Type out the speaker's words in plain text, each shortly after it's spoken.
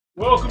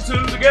Welcome to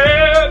the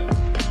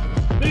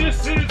G.A.B.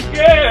 This is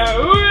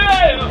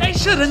G.A.B. They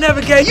should have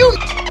never gave you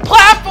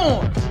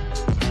platforms.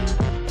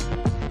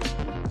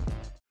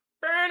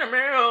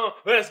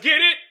 Let's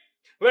get it.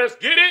 Let's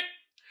get it.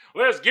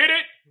 Let's get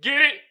it. Get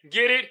it.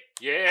 Get it.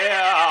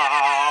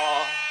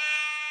 Yeah.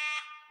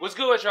 What's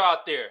good with y'all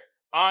out there?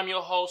 I'm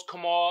your host,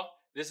 Kamal.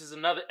 This is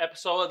another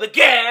episode of the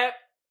G.A.B.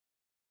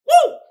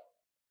 Woo!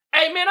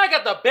 Hey, man, I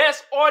got the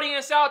best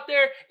audience out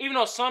there, even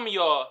though some of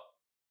y'all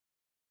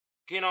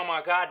getting on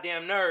my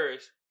goddamn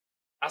nerves.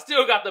 I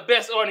still got the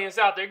best audience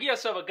out there. Give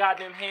yourself a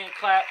goddamn hand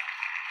clap.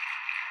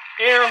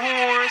 Air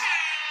horns.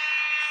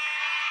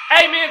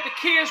 Hey, man, if the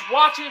kids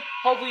watching,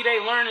 hopefully they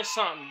learning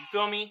something. You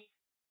feel me?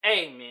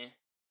 Hey, man,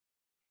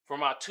 for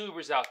my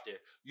tubers out there,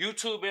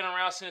 YouTube been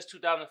around since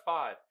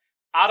 2005.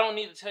 I don't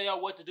need to tell y'all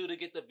what to do to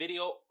get the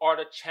video or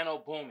the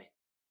channel booming.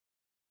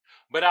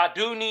 But I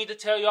do need to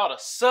tell y'all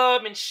to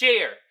sub and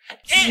share.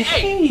 And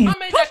hey, I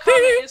made that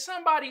comment and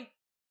somebody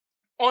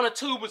on a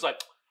tube was like,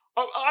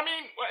 oh, I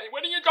mean,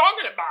 what are you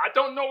talking about? I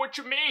don't know what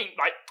you mean.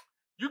 Like,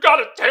 you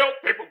gotta tell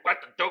people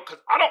what to do because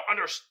I don't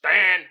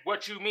understand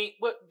what you mean.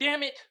 But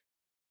damn it,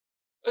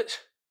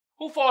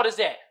 who fault is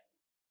that?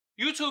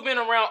 YouTube been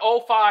around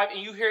 05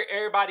 and you hear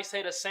everybody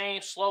say the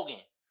same slogan.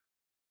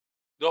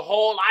 The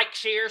whole like,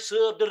 share,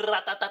 sub, da da da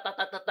da da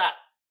da da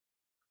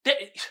da.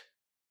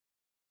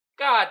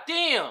 God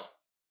damn.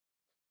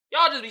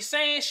 Y'all just be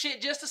saying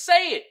shit just to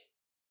say it.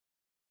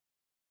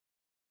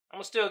 I'm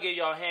gonna still give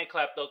y'all a hand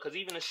clap though, because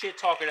even a shit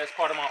talker that's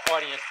part of my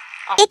audience,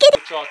 I fuck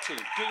with y'all too.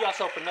 Give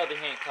yourself another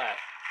hand clap.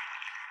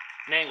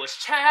 Name was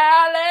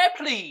Charlie,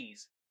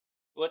 please.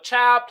 Well,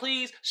 child,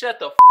 please shut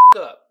the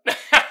fuck up.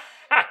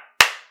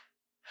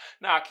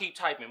 Nah, I keep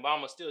typing, but I'm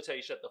gonna still tell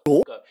you shut the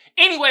fuck up.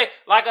 Anyway,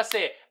 like I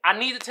said, I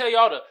need to tell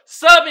y'all to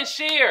sub and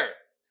share.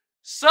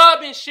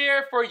 Sub and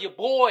share for your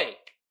boy.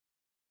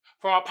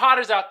 For my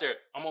potters out there,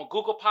 I'm on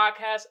Google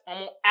Podcasts,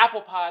 I'm on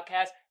Apple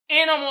Podcasts,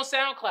 and I'm on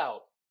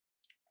SoundCloud.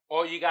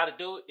 All you gotta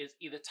do is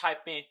either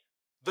type in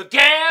the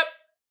G.A.B.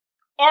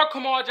 or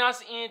Kamal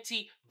Johnson ENT,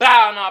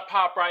 bow, and I'll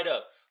pop right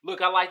up. Look,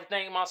 I'd like to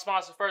thank my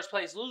sponsor, First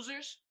Place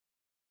Losers.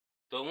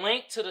 The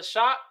link to the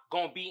shop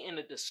gonna be in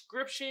the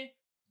description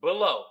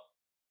below.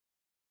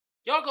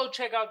 Y'all go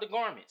check out the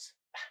garments.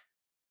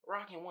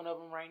 Rocking one of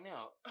them right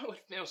now. Oh,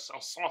 it feels so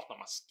soft on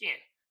my skin.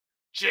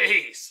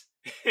 Jeez.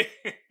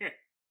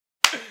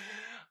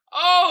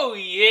 Oh,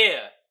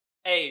 yeah.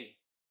 Hey,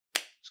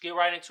 let's get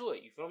right into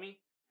it. You feel me?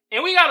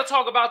 And we got to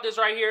talk about this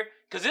right here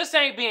because this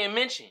ain't being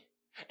mentioned.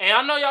 And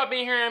I know y'all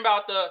been hearing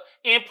about the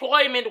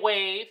employment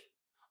wave.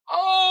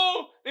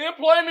 Oh, the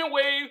employment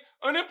wave.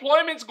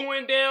 Unemployment's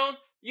going down.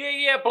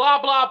 Yeah, blah,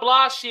 blah,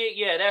 blah shit.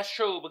 Yeah, that's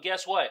true. But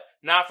guess what?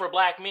 Not for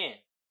black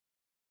men.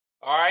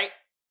 All right?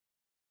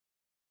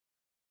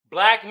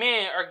 Black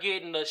men are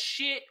getting the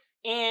shit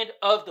end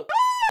of the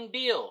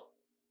deal.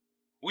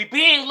 We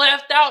being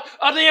left out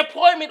of the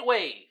employment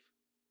wave.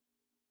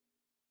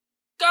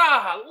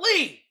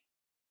 Golly.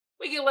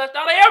 We get left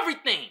out of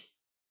everything.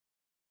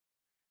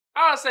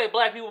 I'll say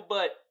black people,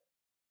 but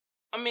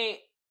I mean,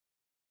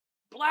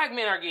 black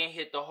men are getting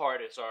hit the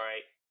hardest, all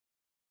right?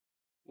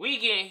 We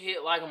getting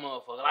hit like a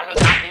motherfucker, like a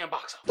goddamn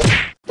boxer.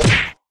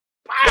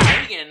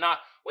 Wow,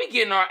 we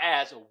getting our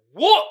ass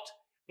whooped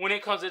when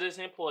it comes to this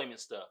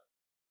employment stuff.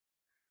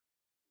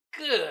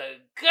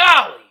 Good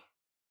golly.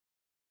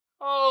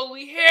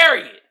 Holy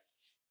Harriet.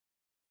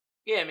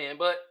 Yeah, man,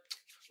 but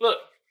look,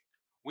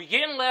 we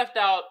getting left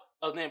out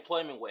of the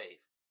employment wave.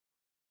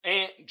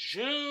 And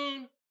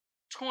June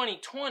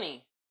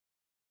 2020,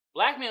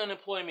 black men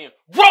unemployment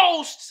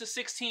rose to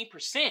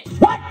 16%.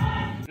 What?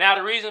 Now,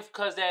 the reason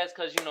because that's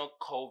because, you know,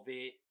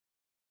 COVID.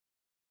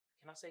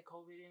 Can I say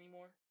COVID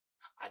anymore?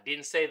 I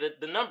didn't say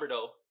the number,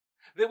 though.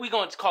 Then we're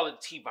going to call it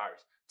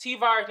T-virus.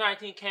 T-virus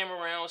 19 came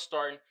around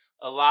starting.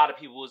 A lot of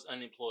people was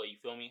unemployed, you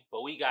feel me?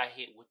 But we got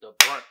hit with the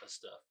brunt of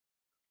stuff.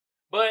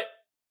 But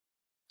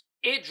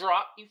it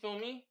dropped, you feel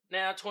me?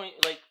 Now,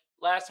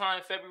 last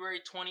time, February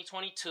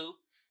 2022,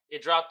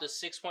 it dropped to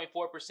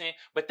 6.4%.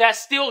 But that's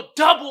still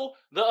double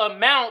the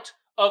amount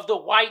of the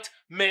white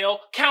male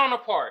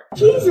counterpart.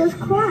 Jesus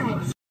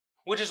Christ.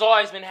 Which has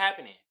always been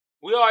happening.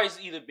 We always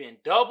either been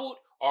doubled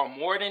or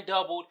more than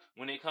doubled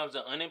when it comes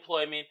to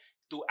unemployment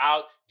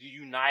throughout the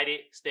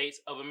United States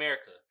of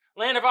America.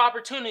 Land of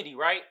opportunity,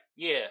 right?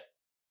 Yeah,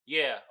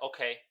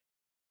 okay.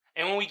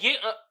 And when we get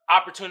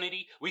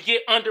opportunity, we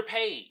get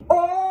underpaid.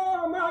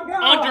 Oh my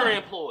God.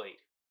 Underemployed.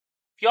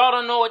 If y'all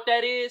don't know what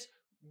that is,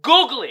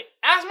 Google it.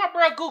 Ask my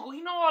bro Google.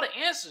 He know all the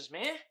answers,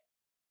 man.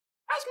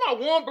 Ask my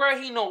one bro.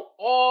 He know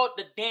all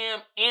the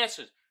damn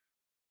answers.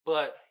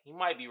 But he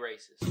might be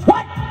racist.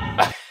 What?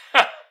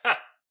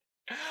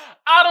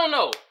 I don't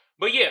know.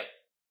 But yeah.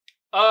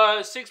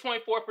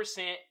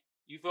 6.4%.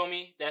 You feel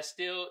me? That's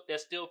still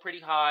pretty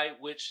high,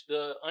 which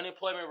the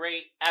unemployment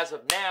rate as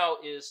of now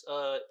is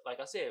like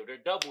I said, they're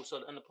double, so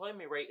the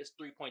unemployment rate is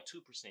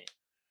 3.2%.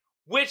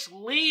 Which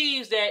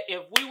leaves that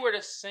if we were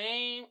the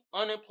same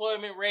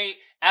unemployment rate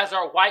as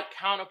our white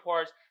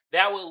counterparts,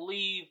 that would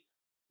leave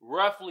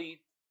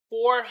roughly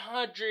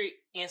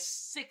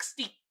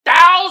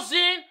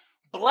 460,000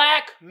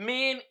 black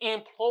men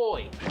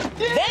employed.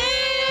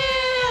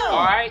 Damn!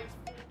 All right?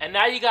 And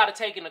now you got to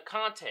take into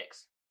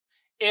context.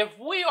 If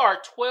we are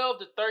 12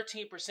 to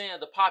 13%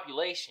 of the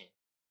population,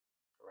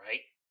 right?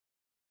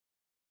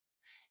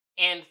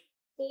 And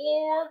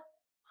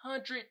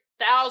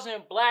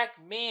 400,000 black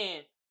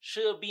men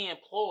should be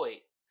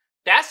employed.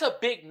 That's a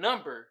big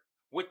number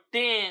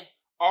within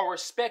our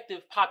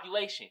respective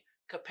population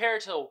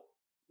compared to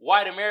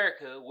white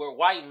America, where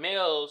white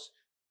males,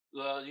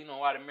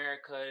 white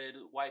America,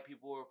 white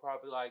people were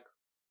probably like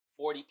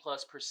 40+%.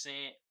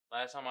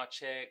 Last time I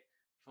checked,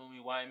 feel me,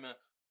 white men,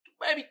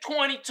 maybe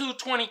 22,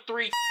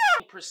 23%.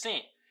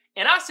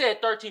 And I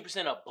said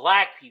 13% of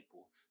black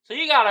people. So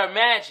you gotta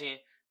imagine,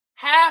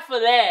 half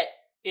of that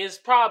is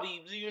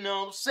probably,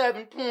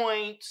 7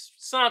 point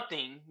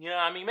something,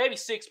 maybe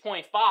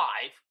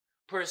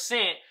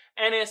 6.5%.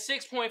 And then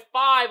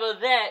 6.5 of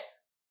that,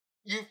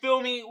 you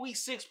feel me, we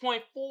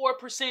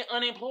 6.4%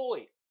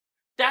 unemployed.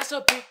 That's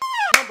a big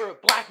number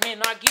of black men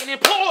not getting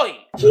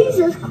employed.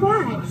 Jesus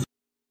Christ.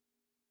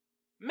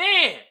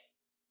 Man,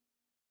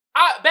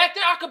 back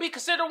then I could be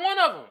considered one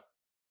of them.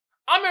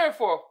 I'm married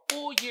for a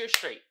full year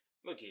straight.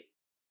 Look at it.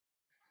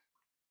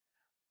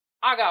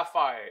 I got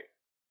fired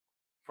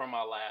from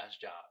my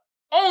last job.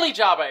 Only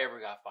job I ever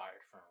got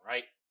fired from,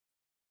 right?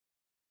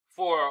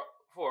 For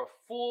a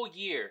full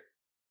year,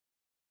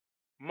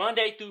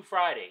 Monday through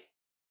Friday,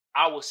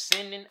 I was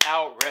sending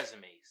out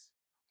resumes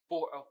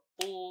for a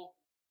full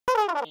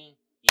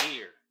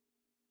year.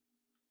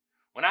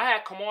 When I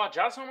had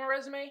KamalJohnson on my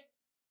resume,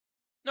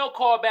 no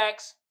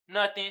callbacks,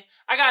 nothing.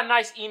 I got a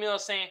nice email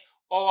saying,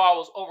 oh, I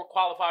was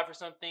overqualified for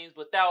some things,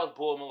 but that was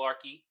bull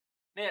malarkey.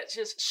 Then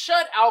just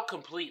shut out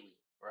completely,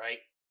 right?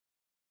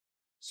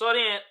 So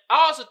then,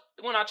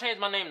 when I changed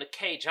my name to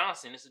K.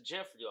 Johnson, it's a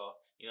gem for y'all.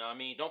 You know what I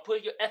mean? Don't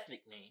put your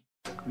ethnic name.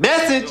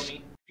 Message!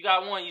 If you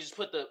got one, you just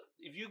put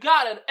if you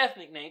got an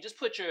ethnic name, just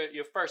put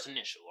your first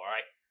initial, all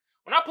right?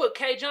 When I put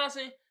K.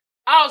 Johnson,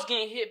 I was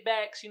getting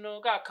hitbacks,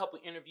 got a couple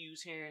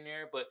interviews here and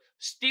there, but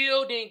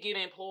still didn't get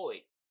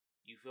employed.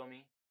 You feel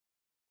me?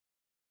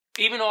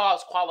 Even though I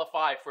was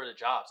qualified for the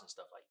jobs and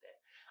stuff like that.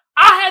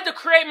 I had to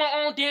create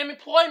my own damn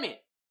employment.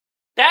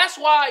 That's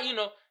why,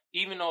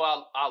 even though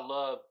I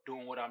love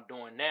doing what I'm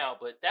doing now,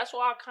 but that's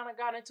why I kind of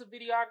got into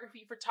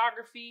videography,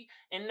 photography,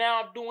 and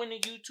now I'm doing the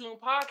YouTube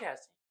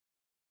podcasting.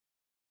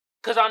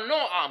 Because I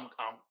know I'm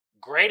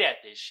great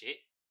at this shit.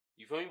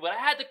 You feel me? But I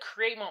had to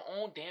create my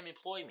own damn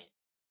employment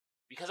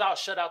because I was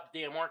shut out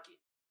the damn market.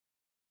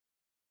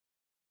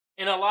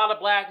 And a lot of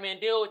black men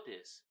deal with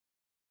this.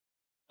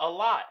 A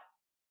lot.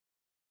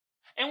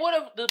 And what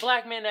if the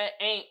black men that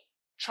ain't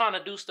trying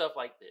to do stuff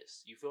like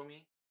this? You feel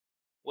me?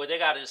 Well, they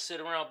got to just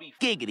sit around be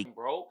Giggity.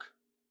 Broke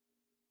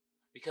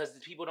because the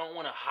people don't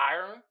want to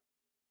hire them.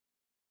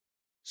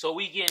 So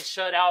we getting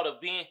shut out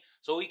of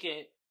so we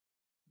can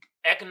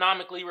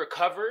economically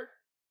recover.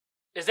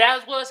 Is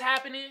that what's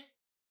happening?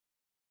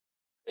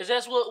 Is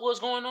that what's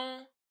going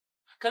on?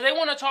 Because they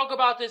want to talk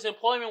about this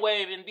employment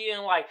wave and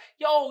being like,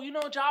 yo,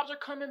 jobs are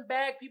coming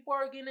back. People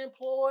are getting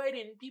employed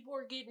and people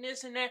are getting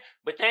this and that.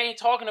 But they ain't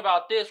talking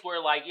about this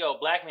where like, yo,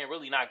 black men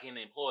really not getting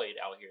employed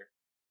out here.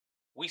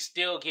 We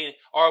still get,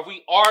 or if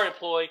we are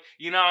employed,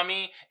 you know what I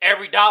mean?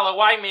 Every dollar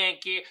white man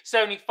get,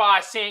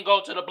 75 cents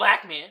go to the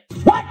black man.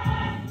 What?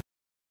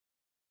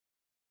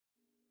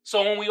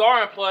 So when we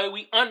are employed,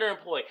 we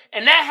underemployed.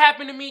 And that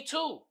happened to me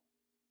too.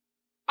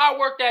 I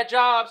worked at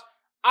jobs,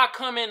 I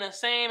come in the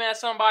same as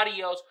somebody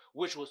else,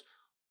 which was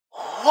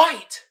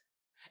white.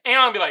 And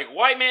I'll be like,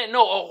 white man?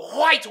 No, a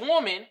white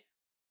woman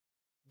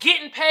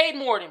getting paid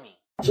more than me.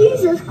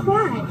 Jesus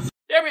Christ.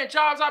 There been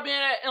jobs I've been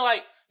at, and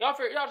like, y'all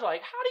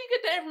like, how do you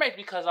get the information?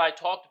 Because I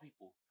talk to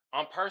people.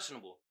 I'm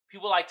personable.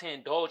 People like to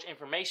indulge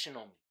information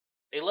on me.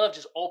 They love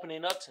just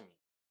opening up to me.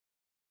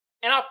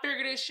 And I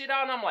figure this shit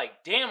out, and I'm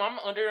like, damn, I'm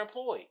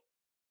underemployed.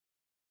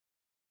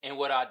 And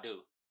what I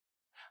do?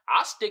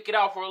 I stick it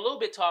out for a little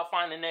bit till I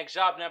find the next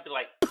job, and I'll be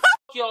like,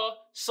 y'all,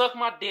 suck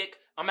my dick,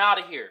 I'm out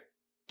of here.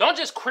 Don't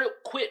just quit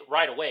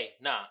right away.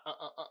 Nah.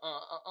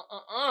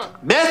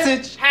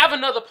 Message! Have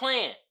another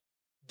plan.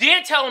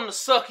 Then tell them to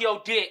suck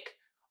your dick.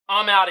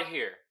 I'm out of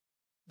here.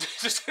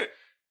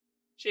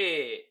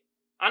 Shit.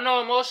 I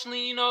know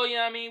emotionally, you know what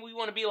I mean? We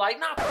want to be like,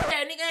 nah,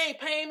 that nigga ain't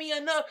paying me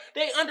enough.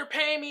 They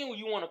underpaying me. And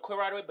you want to quit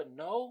right away. But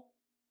no.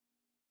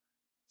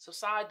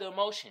 Subside the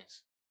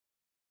emotions.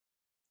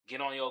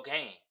 Get on your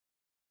game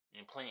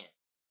and plan.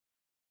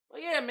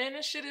 But yeah, man,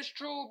 this shit is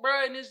true,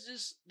 bro. And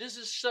this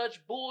is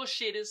such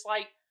bullshit. It's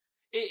like,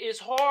 it's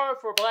hard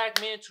for black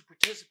men to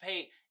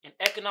participate in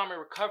economic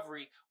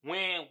recovery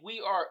when we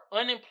are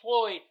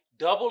unemployed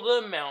double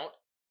the amount.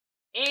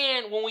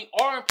 And when we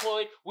are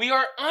employed, we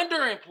are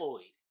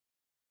underemployed.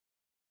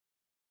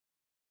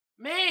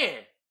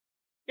 Man,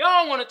 y'all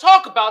don't want to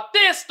talk about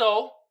this,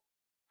 though.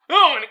 You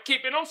don't want to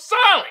keep it on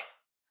silent.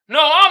 No,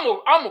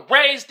 I'm gonna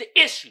raise the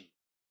issue.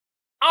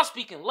 I'm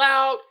speaking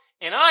loud,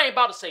 and I ain't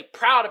about to say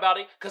proud about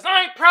it, because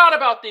I ain't proud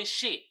about this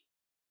shit.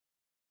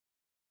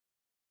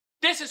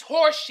 This is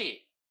horse shit.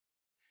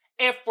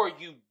 And for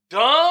you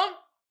dumb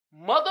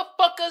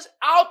motherfuckers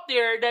out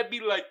there that be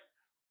like,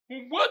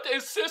 What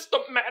is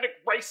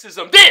systematic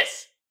racism?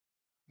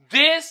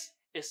 This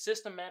is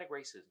systematic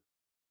racism.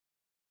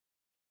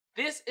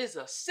 This is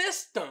a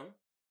system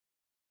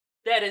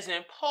that is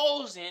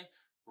imposing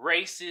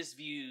racist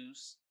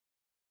views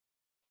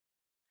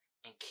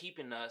and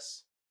keeping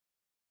us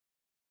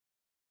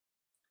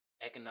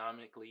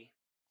economically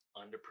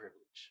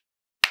underprivileged.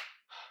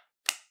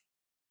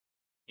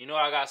 You know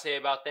what I gotta say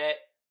about that?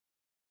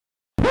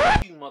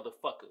 Fuck you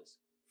motherfuckers.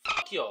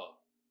 Fuck y'all.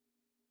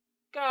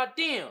 God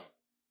damn.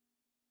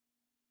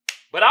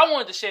 But I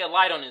wanted to shed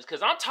light on this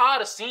because I'm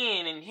tired of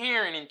seeing and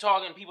hearing and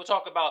talking. People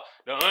talk about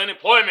the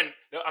employment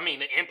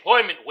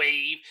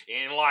wave,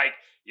 and like,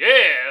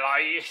 yeah,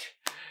 like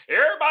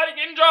everybody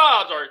getting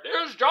jobs, or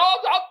there's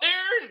jobs out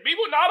there and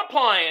people not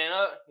applying.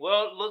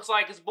 Well, it looks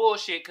like it's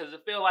bullshit because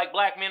it feels like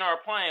black men are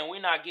applying. We're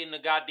not getting the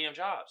goddamn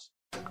jobs.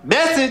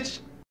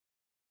 Message.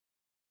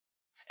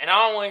 And I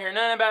don't want to hear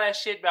nothing about that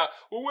shit about,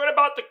 well, what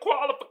about the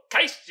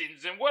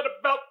qualifications and what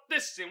about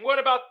this and what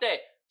about that?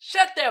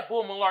 Shut that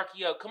bull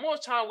malarkey up. Come on,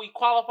 time we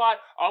qualified,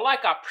 or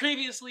like I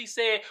previously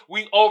said,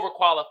 we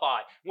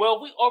overqualified. Well,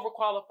 we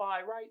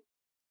overqualified, right?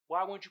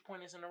 Why wouldn't you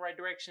point us in the right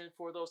direction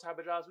for those type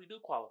of jobs we do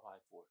qualify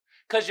for?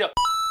 Because you're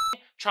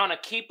trying to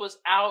keep us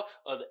out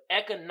of the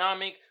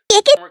economic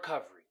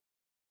recovery.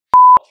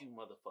 You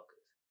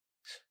motherfuckers.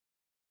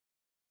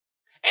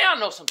 And I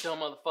know some dumb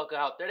motherfucker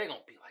out there, they're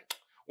going to be like,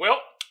 well,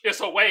 it's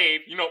a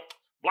wave. You know,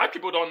 black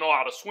people don't know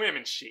how to swim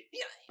and shit.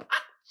 Yeah,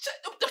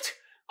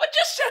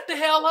 just shut the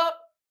hell up.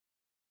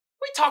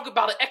 We talk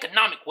about an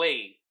economic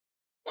wave.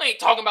 We ain't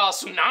talking about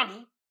a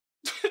tsunami.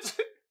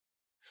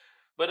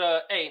 But,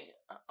 hey,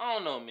 I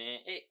don't know, man.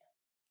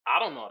 I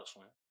don't know how to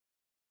swim.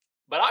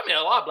 But I met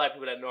a lot of black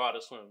people that know how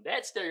to swim.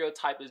 That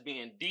stereotype is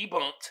being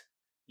debunked.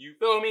 You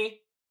feel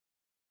me?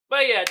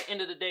 But yeah, at the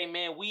end of the day,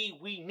 man,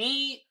 we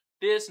need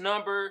this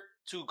number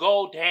to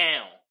go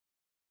down.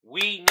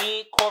 We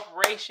need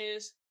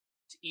corporations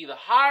to either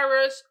hire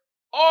us,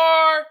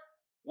 or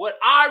what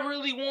I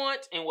really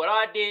want and what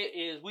I did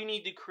is we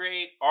need to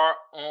create our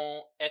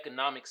own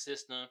economic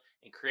system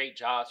and create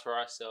jobs for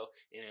ourselves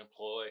and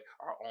employ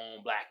our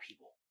own black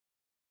people.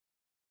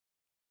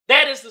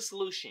 That is the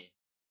solution.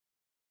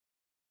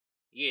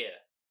 Yeah.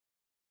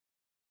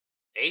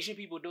 Asian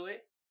people do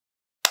it.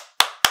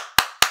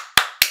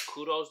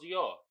 Kudos to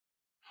y'all.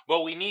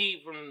 But we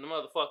need from the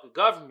motherfucking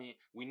government,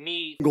 we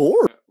need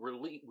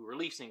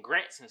releasing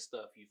grants and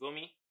stuff, you feel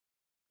me?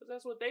 Because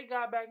that's what they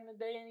got back in the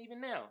day and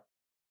even now.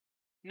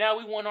 Now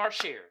we want our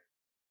share.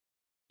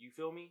 You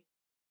feel me?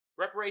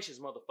 Reparations,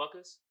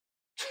 motherfuckers.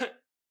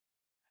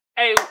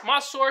 Hey, my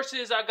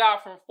sources I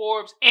got from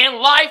Forbes and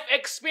life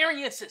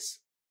experiences.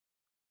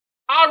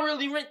 I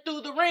really went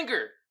through the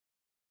ringer.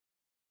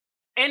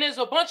 And there's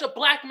a bunch of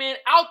black men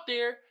out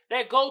there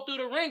that go through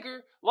the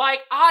ringer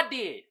like I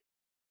did.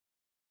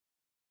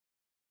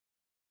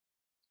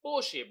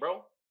 Bullshit,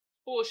 bro.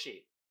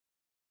 Bullshit.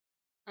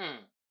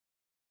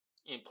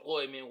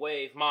 Employment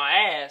wave my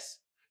ass.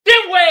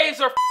 Them waves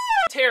are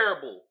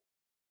terrible.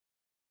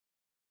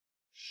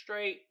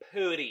 Straight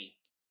pooty.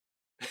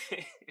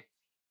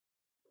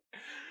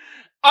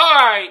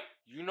 Alright,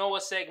 you know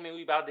what segment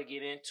we about to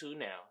get into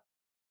now.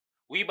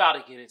 We about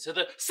to get into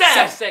the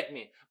SAF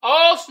segment.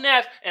 Oh,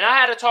 snaps. And I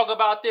had to talk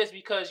about this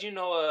because, you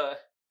know,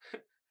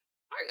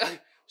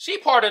 she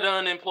part of the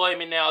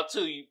unemployment now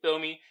too, you feel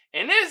me?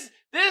 And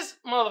this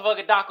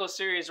motherfucking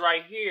docu-series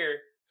right here,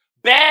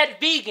 Bad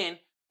Vegan,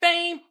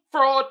 Fame,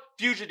 Fraud,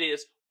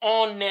 Fugitives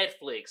on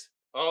Netflix.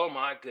 Oh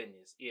my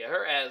goodness. Yeah,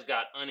 her ass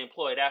got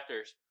unemployed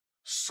after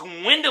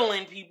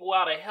swindling people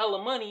out of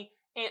hella money.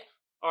 And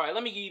alright,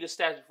 let me give you the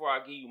stats before I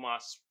give you my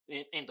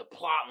in the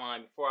plot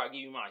line, before I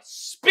give you my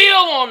spiel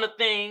on the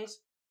things.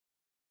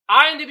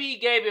 IMDb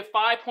gave it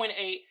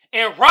 5.8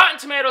 and Rotten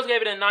Tomatoes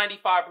gave it a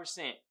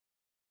 95%.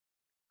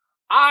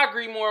 I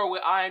agree more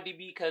with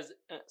IMDb because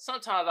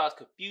sometimes I was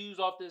confused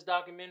off this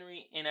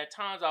documentary, and at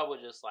times I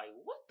was just like,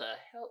 what the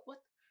hell?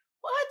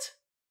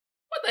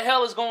 What the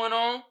hell is going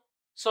on?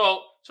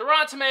 So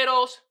Rotten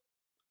Tomatoes,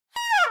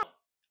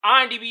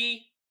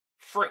 IMDb,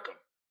 frick them.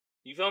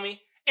 You feel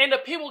me? And the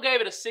people gave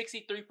it a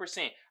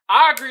 63%.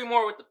 I agree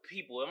more with the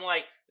people. I'm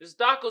like, this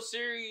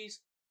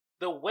docu-series,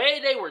 the way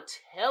they were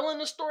telling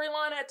the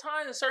storyline at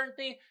times and certain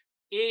things,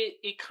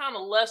 it kind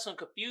of left some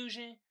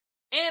confusion.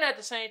 And at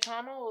the same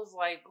time, I was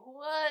like,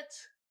 what?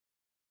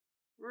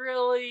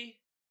 Really?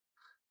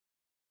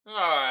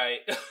 Alright.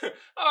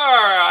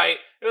 Alright.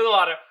 There's a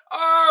lot of,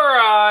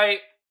 alright.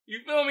 You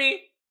feel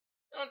me?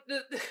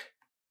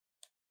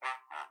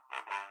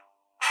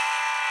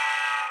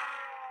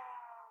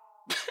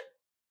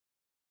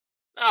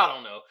 I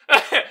don't know.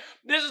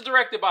 This is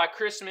directed by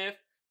Chris Smith.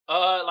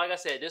 Like I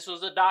said, this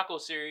was a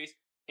docu-series,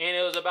 and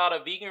it was about a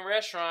vegan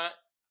restaurant,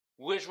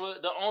 which was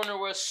the owner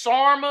was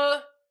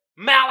Sarma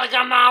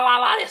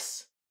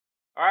Malaganalalis,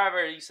 or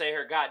however you say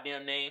her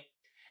goddamn name.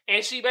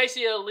 And she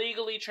basically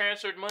illegally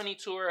transferred money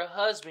to her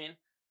husband,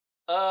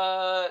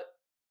 because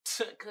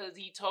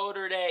he told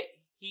her that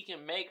he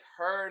can make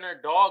her and her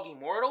dog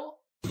immortal.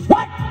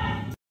 What?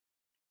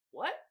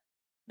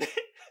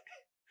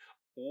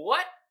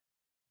 What?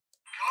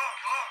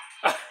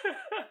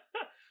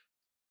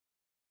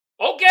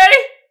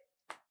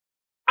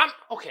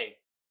 okay.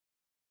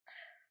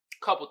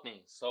 Couple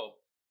things. So,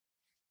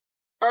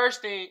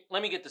 first thing,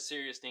 let me get the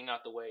serious thing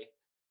out the way.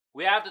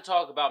 We have to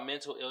talk about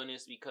mental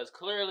illness because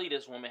clearly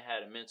this woman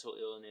had a mental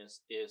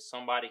illness. If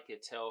somebody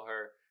could tell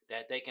her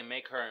that they can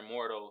make her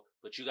immortal,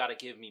 but you got to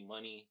give me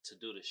money to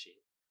do the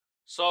shit.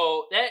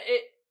 So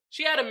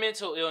she had a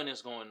mental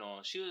illness going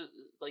on. She was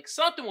like,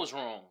 something was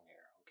wrong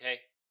there. Okay,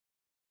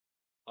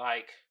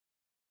 like,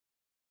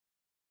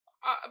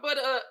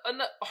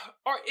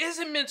 or is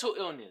it mental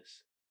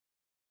illness?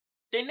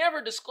 They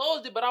never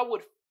disclosed it, but I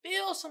would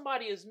feel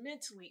somebody is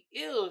mentally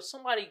ill if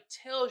somebody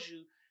tells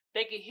you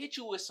they can hit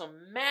you with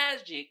some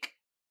magic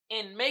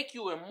and make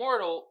you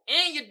immortal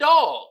and your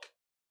dog.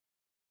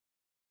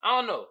 I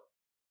don't know.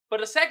 But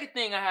the second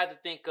thing I had to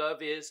think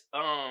of is,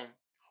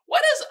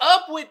 what is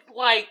up with,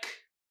 like,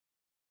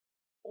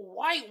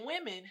 white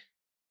women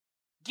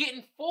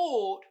getting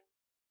fooled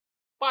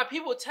by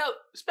people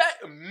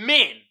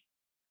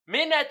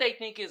men that they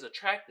think is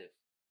attractive,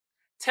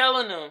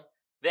 telling them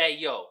that,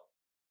 yo,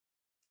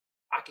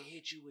 I can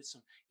hit you with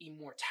some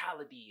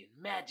immortality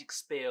and magic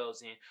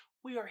spells, and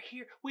we are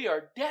here. We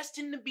are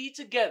destined to be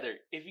together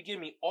if you give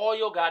me all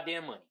your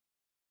goddamn money.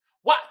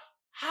 What?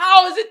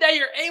 How is it that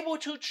you're able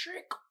to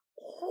trick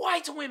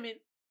white women?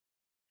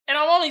 And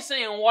I'm only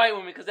saying white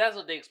women because that's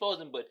what they expose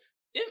them, but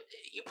you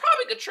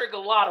probably could trick a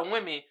lot of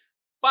women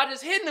by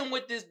just hitting them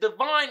with this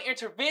divine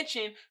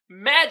intervention,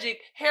 magic,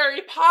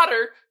 Harry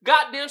Potter,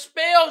 goddamn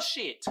spell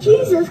shit.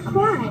 Jesus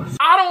Christ.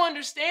 I don't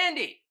understand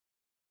it.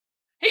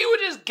 He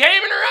was just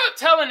gaming her up,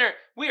 telling her,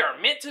 we are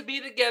meant to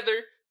be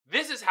together.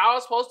 This is how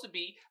it's supposed to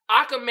be.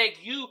 I can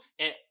make you,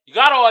 and you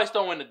gotta always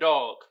throw in the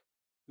dog.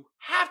 You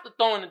have to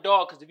throw in the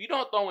dog, because if you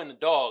don't throw in the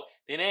dog,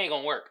 then it ain't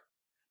gonna work.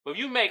 But if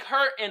you make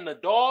her and the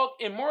dog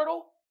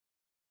immortal.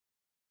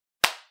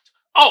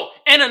 Oh,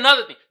 and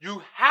another thing,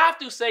 you have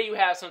to say you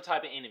have some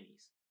type of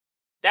enemies.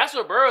 That's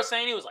what Burr was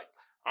saying. He was like,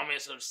 I'm in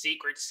some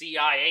secret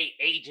CIA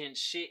agent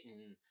shit,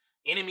 and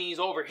enemies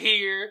over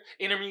here,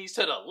 enemies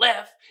to the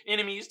left,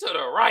 enemies to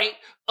the right,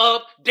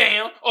 up,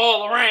 down,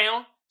 all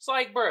around. It's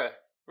like, bruh,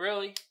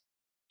 really?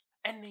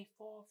 And they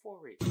fall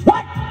for it.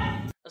 What?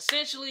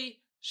 Essentially,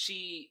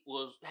 she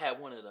had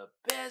one of the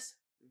best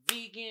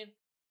vegan,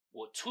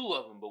 well, two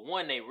of them, but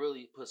one they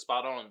really put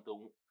spot on,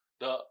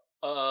 the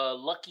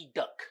Lucky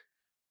Duck.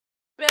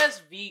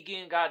 Best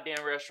vegan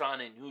goddamn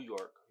restaurant in New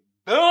York.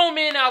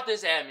 Booming out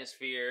this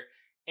atmosphere.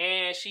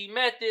 And she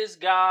met this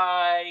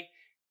guy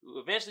who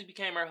eventually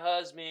became her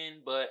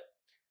husband, but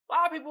a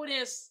lot of people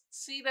didn't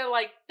see that,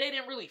 like, they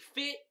didn't really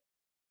fit,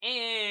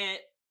 and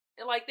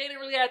like, they didn't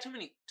really have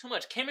too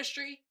much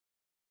chemistry,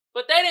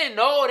 but they didn't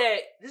know that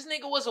this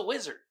nigga was a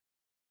wizard.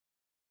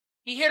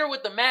 He hit her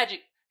with the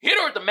magic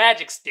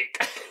stick.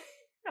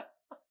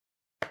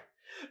 That's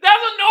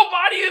what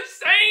nobody is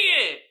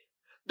saying.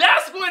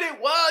 That's what it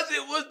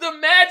was the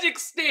magic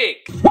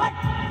stick. What?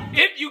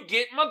 If you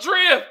get my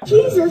drift.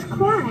 Jesus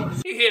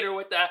Christ. He hit her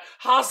with that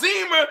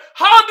Hazima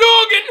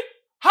Hadougan.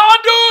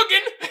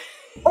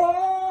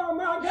 Oh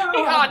my God.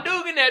 He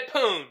Hadougan that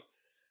poon.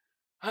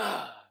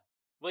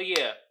 But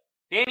yeah,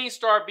 then he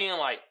started being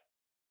like,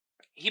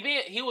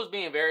 he was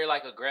being very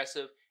like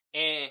aggressive,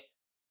 and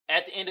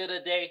at the end of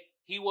the day,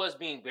 he was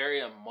being very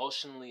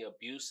emotionally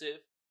abusive.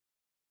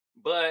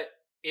 But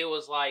it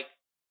was like,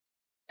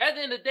 at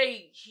the end of the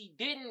day, he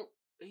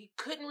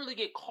couldn't really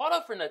get caught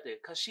up for nothing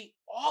because she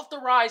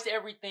authorized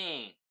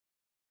everything.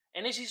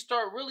 And then she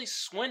started really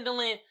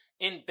swindling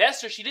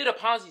investors. She did a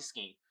Ponzi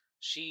scheme.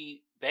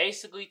 She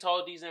basically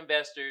told these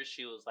investors,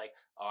 she was like,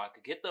 oh, I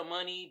could get the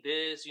money,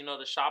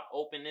 the shop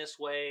open this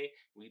way.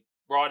 We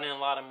brought in a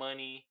lot of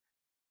money.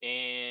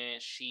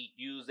 And she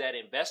used that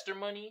investor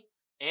money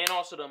and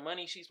also the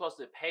money she's supposed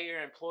to pay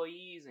her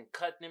employees and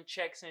cut them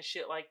checks and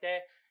shit like that.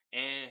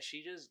 And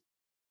she just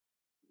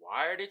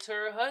wired it to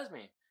her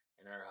husband.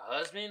 And her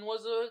husband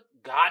was a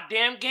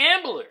goddamn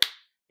gambler.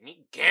 And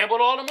he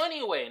gambled all the money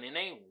away. And then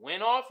they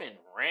went off and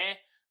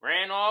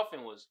ran off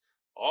and was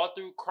all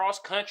through cross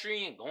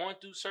country and going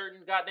through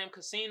certain goddamn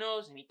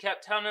casinos. And he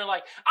kept telling her,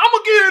 like, I'm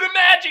gonna give you the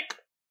magic.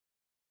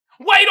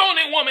 Wait on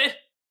it, woman.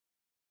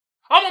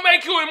 I'm gonna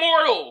make you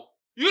immortal.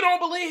 You don't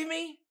believe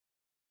me?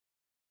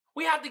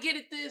 We have to get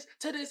it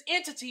to this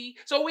entity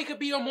so we could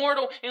be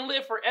immortal and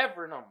live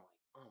forever. And I'm like,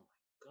 oh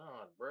my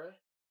God, bruh.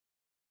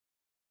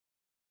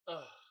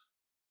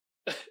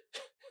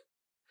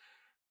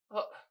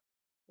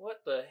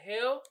 What the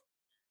hell?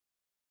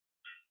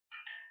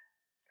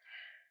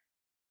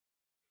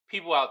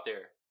 People out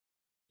there,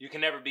 you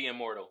can never be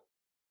immortal.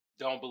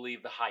 Don't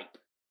believe the hype.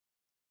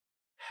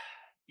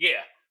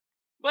 Yeah.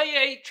 But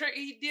yeah,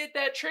 he did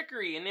that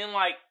trickery, and then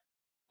like,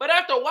 but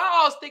after a while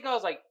I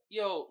was like,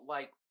 yo,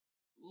 like,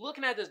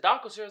 looking at this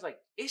docuseries, like,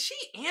 is she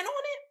in on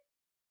it?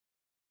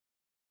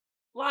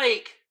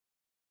 Like,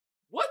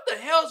 what the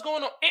hell is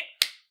going on?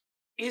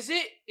 Is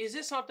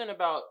it something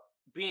about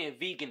being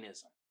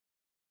veganism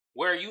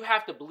where you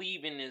have to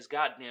believe in this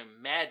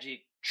goddamn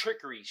magic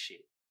trickery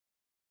shit?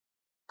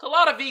 A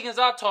lot of vegans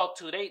I talk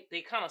to,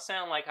 they kind of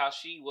sound like how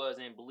she was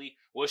and believe.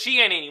 Well, she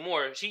ain't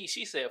anymore. She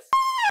said, F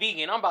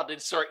vegan, I'm about to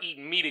start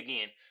eating meat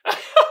again.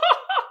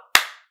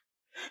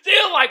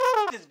 Still like,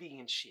 this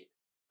vegan shit.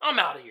 I'm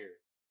out of here.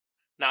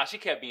 Nah, she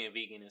kept being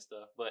vegan and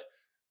stuff, but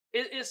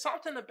it's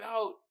something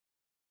about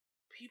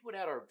people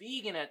that are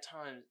vegan at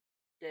times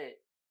that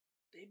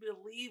they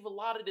believe a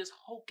lot of this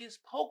hocus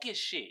pocus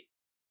shit.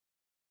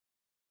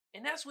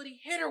 And that's what he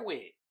hit her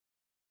with.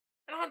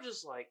 And I'm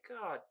just like,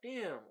 God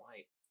damn,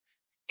 like,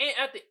 and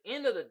at the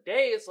end of the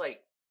day, it's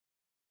like,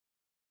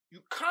 you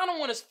kind of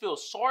want to feel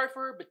sorry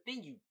for her, but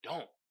then you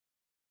don't.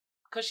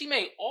 Because she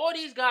made all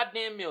these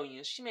goddamn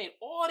millions. She made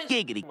all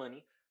this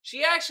money.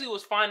 She actually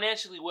was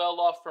financially well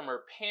off from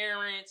her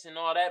parents and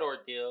all that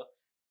ordeal.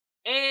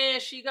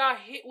 And she got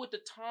hit with the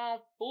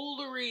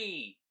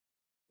tomfoolery.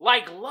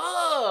 Like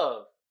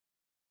love.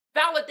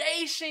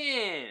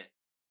 Validation.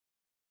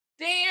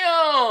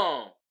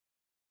 Damn.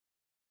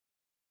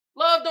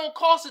 Love don't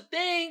cost a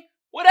thing.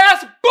 Well,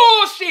 that's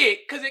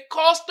bullshit. Because it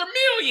cost her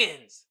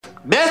millions.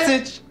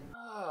 Message.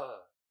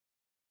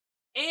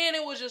 And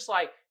it was just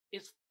like,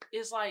 it's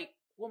like,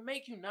 what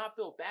make you not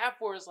feel bad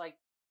for her is like,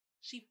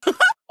 she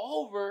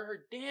over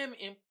her damn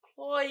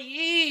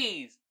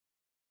employees.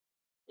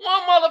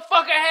 One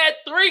motherfucker had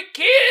 3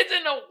 kids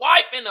and a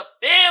wife and a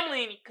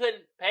family, and he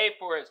couldn't pay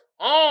for his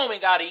home and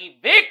got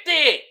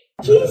evicted.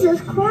 Jesus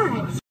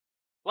Christ.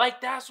 Like,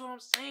 that's what I'm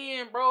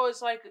saying, bro.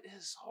 It's like,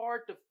 it's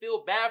hard to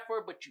feel bad for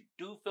her, but you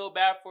do feel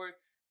bad for her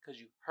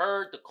because you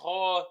heard the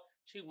call.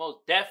 She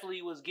most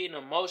definitely was getting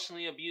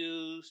emotionally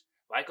abused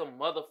like a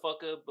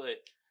motherfucker,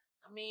 but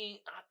I mean,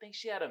 I think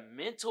she had a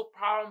mental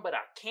problem, but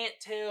I can't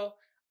tell.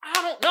 I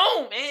don't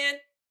know, man.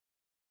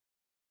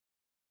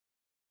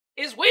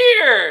 It's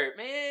weird,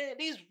 man.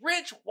 These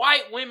rich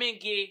white women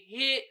get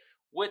hit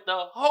with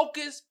the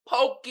hocus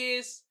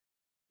pocus,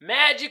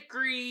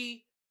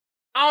 magicry.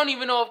 I don't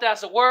even know if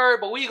that's a word,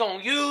 but we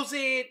gonna use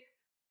it.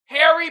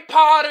 Harry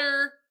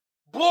Potter,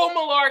 bull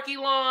malarkey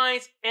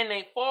lines, and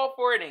they fall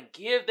for it and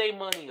give their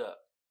money up.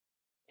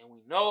 And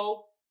we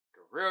know the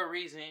real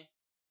reason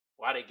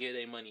why they give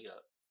their money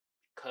up.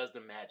 Because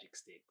the magic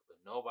stick. But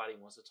nobody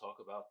wants to talk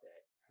about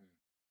that.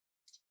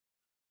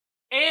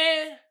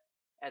 And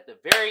at the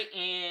very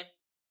end,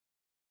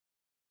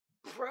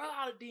 bro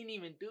didn't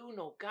even do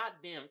no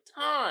goddamn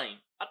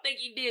time. I think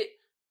he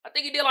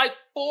did like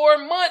 4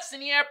 months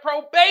and he had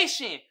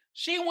probation.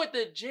 She went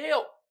to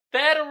jail,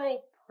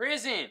 federal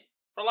prison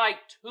for like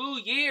 2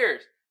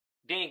 years.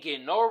 Didn't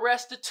get no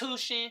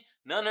restitution,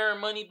 none of her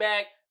money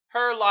back.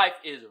 Her life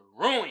is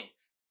ruined.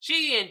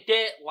 She in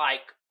debt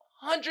like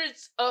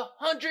hundreds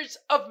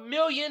of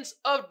millions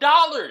of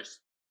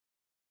dollars.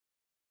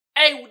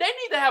 Hey, they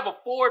need to have a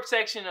Forbes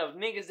section of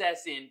niggas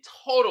that's in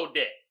total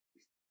debt.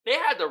 They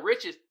have the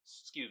richest,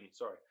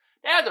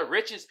 they have the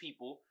richest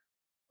people,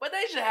 but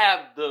they should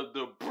have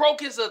the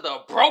brokest of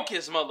the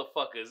brokest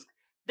motherfuckers.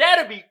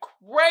 That'd be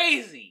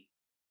crazy.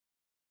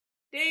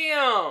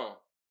 Damn.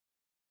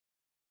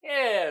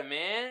 Yeah,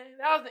 man.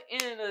 That was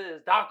the end of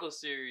this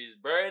docuseries,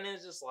 bro. And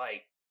it's just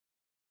like,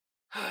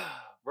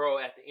 bro,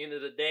 at the end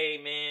of the day,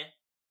 man.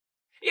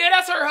 Yeah,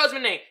 that's her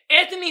husband name.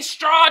 Anthony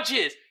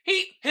Strangis.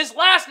 His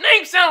last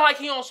name sounds like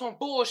he on some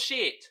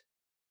bullshit.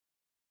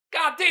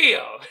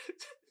 Goddamn.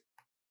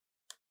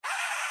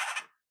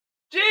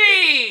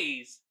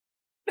 Jeez.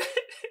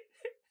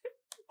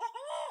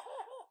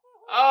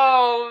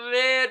 Oh,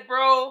 man,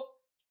 bro.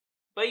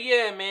 But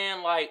yeah,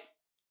 man, like,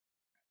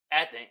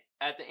 at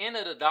the end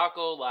of the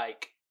doco,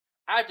 like,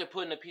 after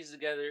putting the pieces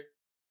together,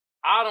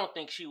 I don't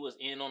think she was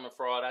in on the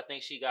fraud. I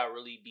think she got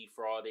really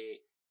defrauded.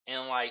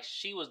 And, like,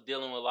 she was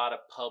dealing with a lot of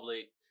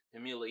public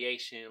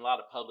humiliation, a lot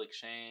of public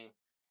shame.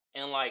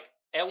 And, like,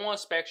 at one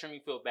spectrum,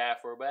 you feel bad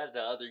for her, but at the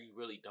other, you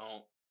really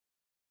don't.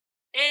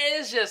 And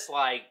it's just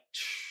like,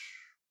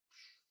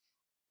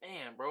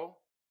 man, bro.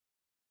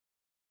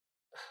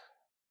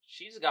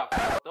 She just got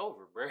fucked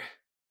over, bro.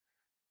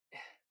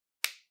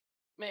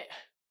 Man,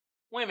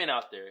 women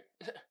out there,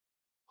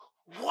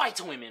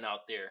 white women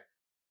out there,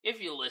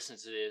 if you listen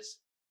to this,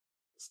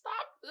 stop.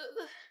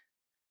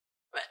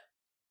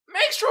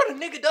 Make sure the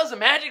nigga does a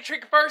magic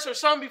trick first or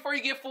something before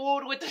you get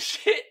fooled with the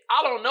shit.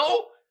 I don't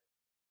know.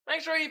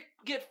 Make sure he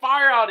get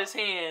fire out his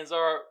hands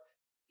or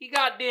he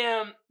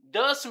goddamn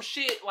does some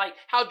shit like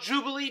how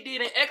Jubilee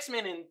did in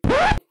X-Men and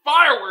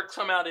fireworks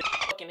come out his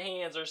fucking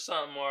hands or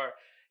something, or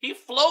he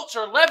floats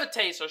or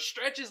levitates or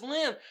stretches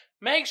limbs.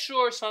 Make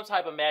sure some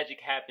type of magic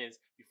happens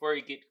before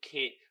you get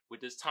hit with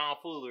this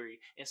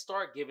tomfoolery and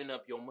start giving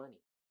up your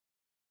money.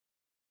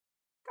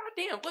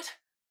 Goddamn, what?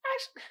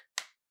 Actually,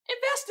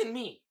 invest in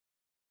me.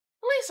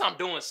 At least I'm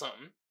doing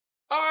something.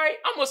 Alright,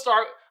 I'm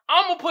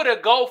gonna put a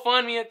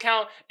GoFundMe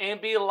account and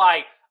be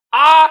like,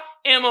 I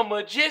am a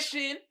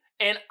magician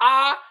and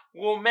I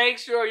will make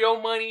sure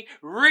your money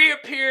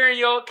reappear in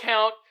your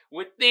account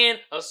within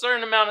a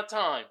certain amount of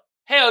time.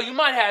 Hell, you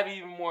might have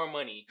even more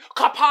money.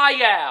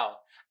 Kapow!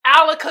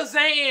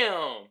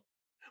 Alakazam!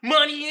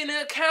 Money in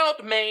the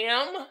account,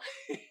 ma'am.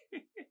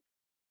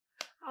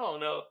 I don't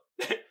know.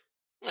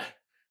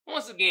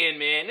 Once again,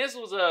 man, this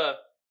was a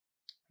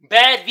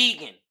Bad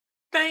Vegan.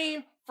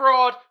 Fame,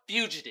 Fraud,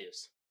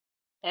 Fugitives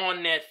on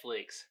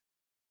Netflix.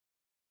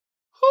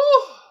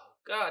 Whew.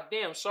 God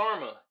damn,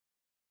 Sharma.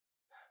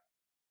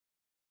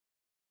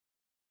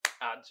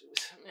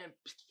 Man,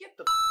 get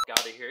the out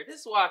of here.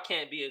 This is why I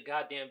can't be a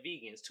goddamn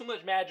vegan. It's too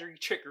much magic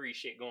trickery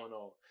shit going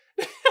on.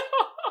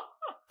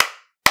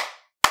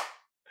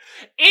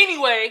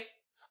 Anyway,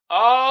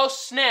 oh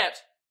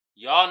snaps.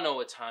 Y'all know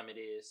what time it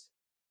is.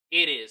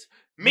 It is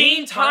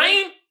meme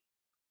time.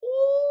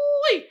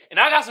 Ooh, and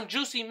I got some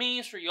juicy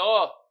memes for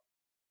y'all.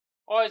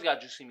 Always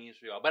got juicy memes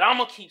for y'all. But I'm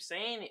going to keep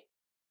saying it.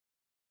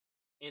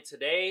 In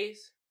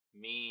today's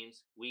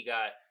memes, we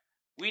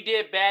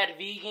did Bad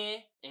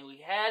Vegan, and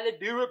we had to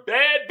do a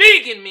Bad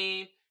Vegan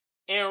meme.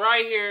 And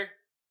right here,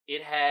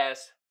 it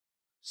has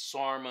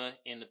Sarma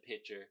in the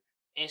picture.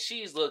 And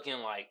she's looking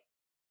like,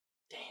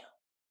 damn,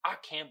 I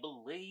can't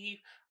believe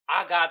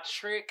I got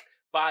tricked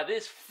by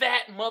this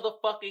fat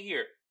motherfucker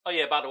here. Oh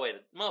yeah, by the way,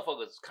 the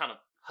motherfucker's kind of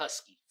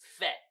husky,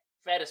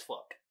 fat as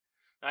fuck.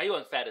 Now, he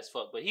wasn't fat as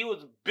fuck, but he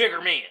was a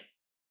bigger man.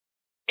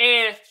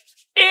 And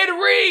it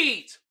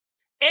reads,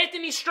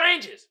 Anthony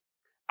Strangis,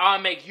 I'll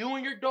make you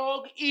and your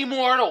dog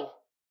immortal.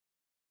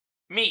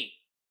 Me.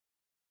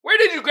 Where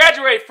did you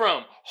graduate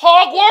from?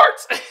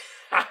 Hogwarts?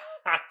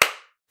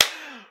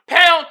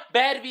 Pound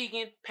Bad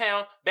Vegan,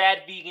 pound Bad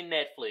Vegan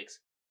Netflix.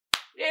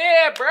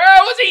 Yeah, bro.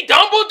 Was he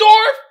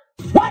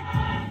Dumbledore? What?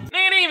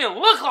 Nigga didn't even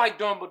look like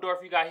Dumbledore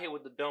if you got hit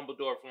with the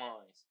Dumbledore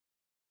lines.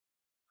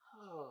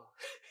 Oh.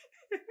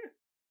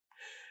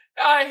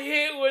 I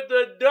hit with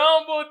the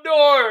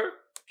Dumbledore.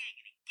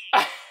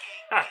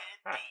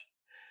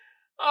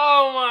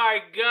 Oh my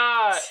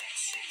god.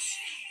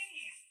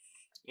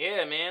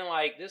 Yeah, man,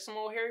 like, this some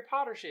old Harry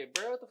Potter shit,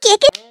 bro. What the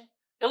fuck, man?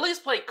 At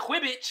least play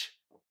Quidditch.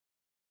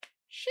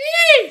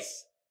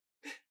 Jeez!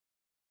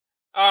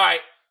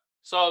 Alright,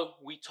 so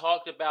we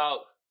talked about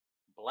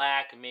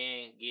black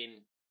men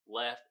getting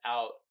left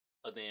out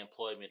of the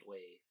employment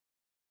wave.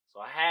 So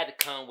I had to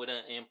come with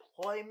an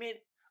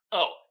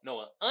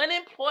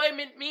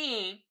unemployment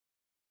meme.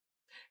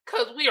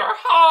 Cause we are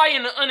high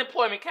in the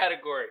unemployment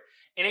category.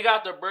 And it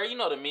got the bruh, you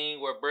know the meme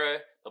where bruh,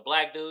 the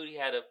black dude, he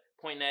had a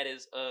pointing at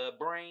his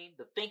brain,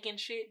 the thinking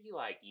shit. He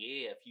like,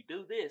 yeah, if you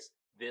do this,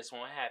 this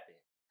won't happen.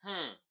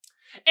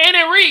 And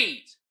it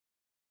reads,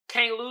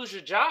 can't lose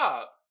your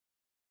job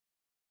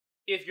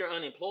if you're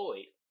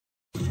unemployed.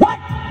 What?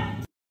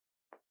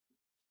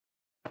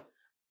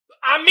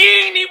 I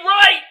mean, he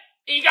right.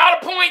 He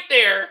got a point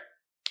there.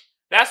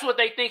 That's what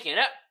they thinking.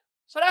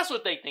 So that's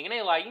what they thinking.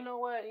 They like, you know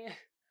what? Yeah.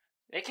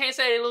 They can't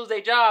say they lose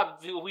their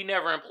job if we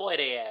never employ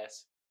their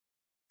ass.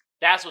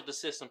 That's what the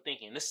system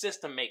thinking. The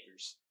system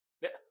makers.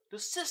 The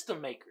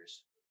system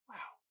makers.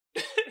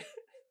 Wow.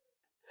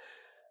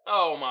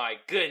 Oh my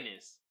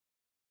goodness.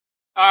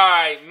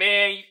 Alright,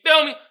 man. You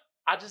feel me?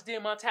 I just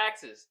did my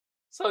taxes.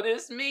 So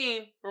this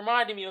meme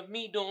reminded me of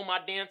me doing my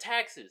damn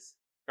taxes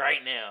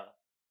right now.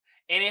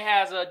 And it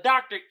has a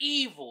Dr.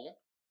 Evil.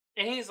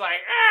 And he's like,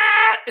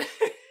 ah!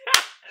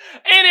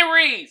 And it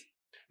reads,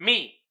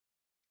 me.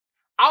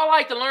 I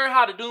like to learn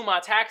how to do my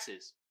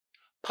taxes.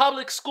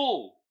 Public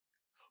school.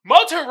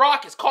 Molten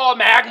rock is called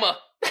magma.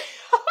 Yeah.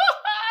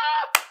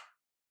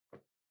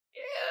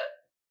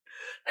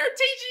 They're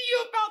teaching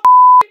you about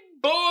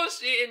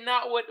bullshit and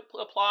not what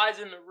applies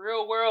in the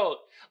real world.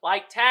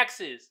 Like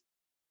taxes.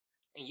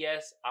 And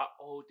yes, I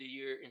owed the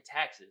year in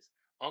taxes.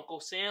 Uncle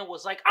Sam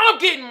was like, I'm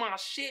getting my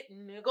shit,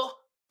 nigga.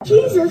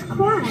 Jesus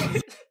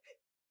Christ.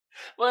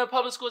 Well, in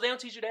public schools, they don't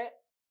teach you that.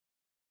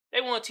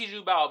 They want to teach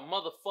you about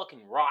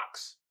motherfucking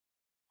rocks.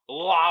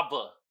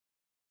 Lava.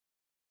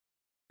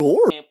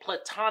 And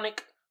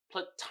platonic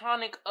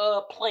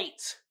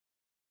plates.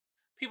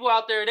 People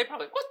out there, they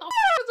probably, what the f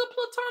is a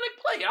platonic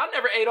plate? I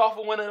never ate off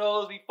of one of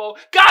those before.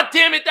 God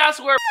damn it, that's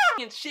where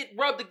shit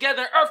rub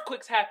together and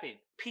earthquakes happen.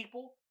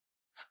 People,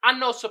 I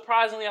know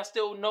surprisingly I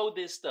still know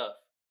this stuff.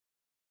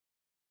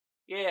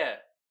 Yeah.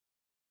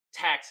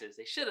 Taxes.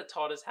 They should have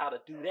taught us how to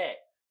do that.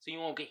 So you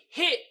won't get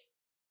hit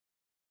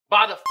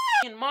by the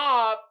f***ing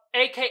mob,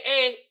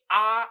 aka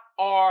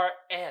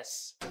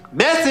IRS.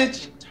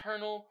 Message!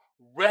 Internal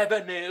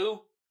Revenue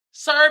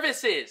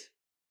Services.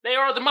 They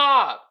are the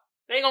mob.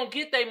 They gonna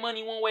get their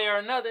money one way or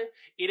another.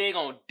 Either they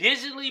gonna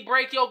digitally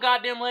break your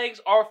goddamn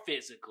legs or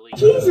physically.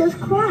 Jesus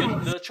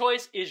Christ. The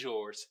choice is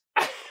yours.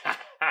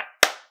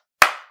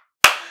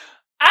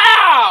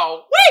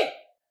 Ow! Wee!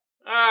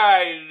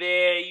 Alright,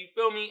 man. You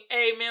feel me?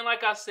 Hey, man,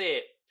 like I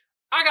said,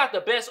 I got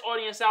the best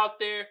audience out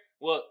there.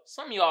 Well,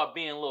 some of y'all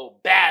being little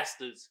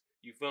bastards.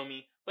 You feel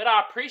me? But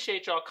I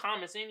appreciate y'all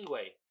comments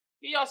anyway.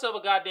 Give yourself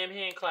a goddamn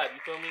hand clap. You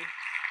feel me?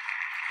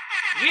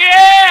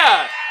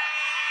 Yeah!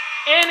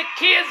 And the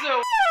kids are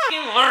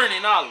f***ing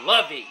learning. I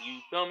love it. You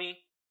feel me?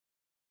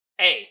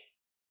 Hey,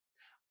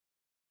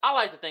 I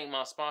like to thank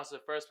my sponsor,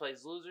 First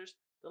Place Losers.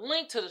 The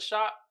link to the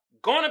shop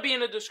gonna be in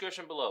the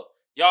description below.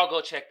 Y'all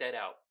go check that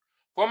out.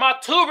 For my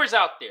tubers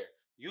out there,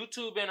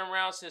 YouTube been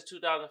around since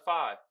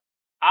 2005.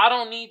 I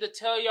don't need to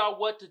tell y'all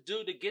what to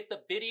do to get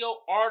the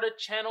video or the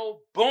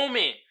channel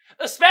booming.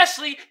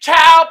 Especially,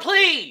 child,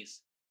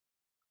 please.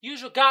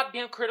 Use your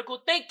goddamn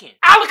critical thinking.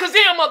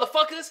 Alakazam,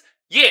 motherfuckers.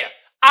 Yeah,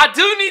 I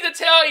do need to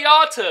tell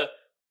y'all to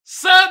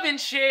sub and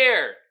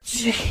share.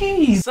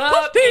 Jeez.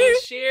 Sub and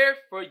share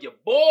for your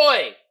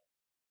boy.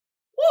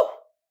 Woo.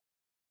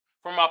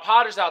 For my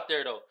potters out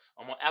there, though,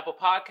 I'm on Apple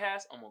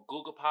Podcasts, I'm on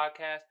Google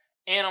Podcasts,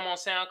 and I'm on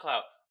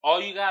SoundCloud.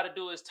 All you got to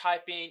do is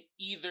type in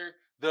either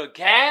the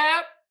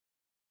G.A.B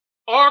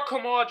or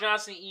Kamal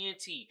Johnson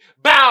ENT.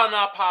 Bow, and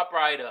I'll pop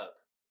right up.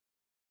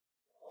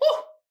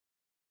 Whew.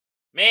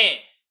 Man.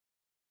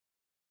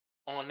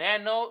 On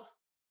that note,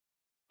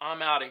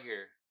 I'm out of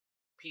here.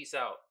 Peace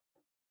out.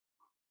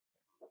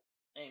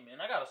 Hey,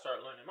 man, I got to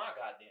start learning my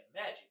goddamn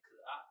magic.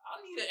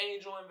 I need an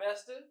angel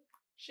investor.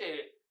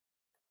 Shit.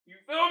 You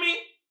feel me?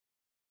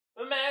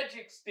 The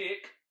magic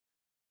stick.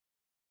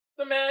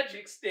 The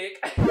magic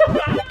stick.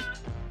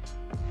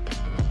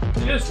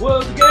 This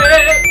was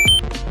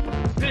G.A.B.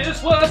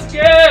 This was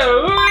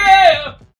G.A.B.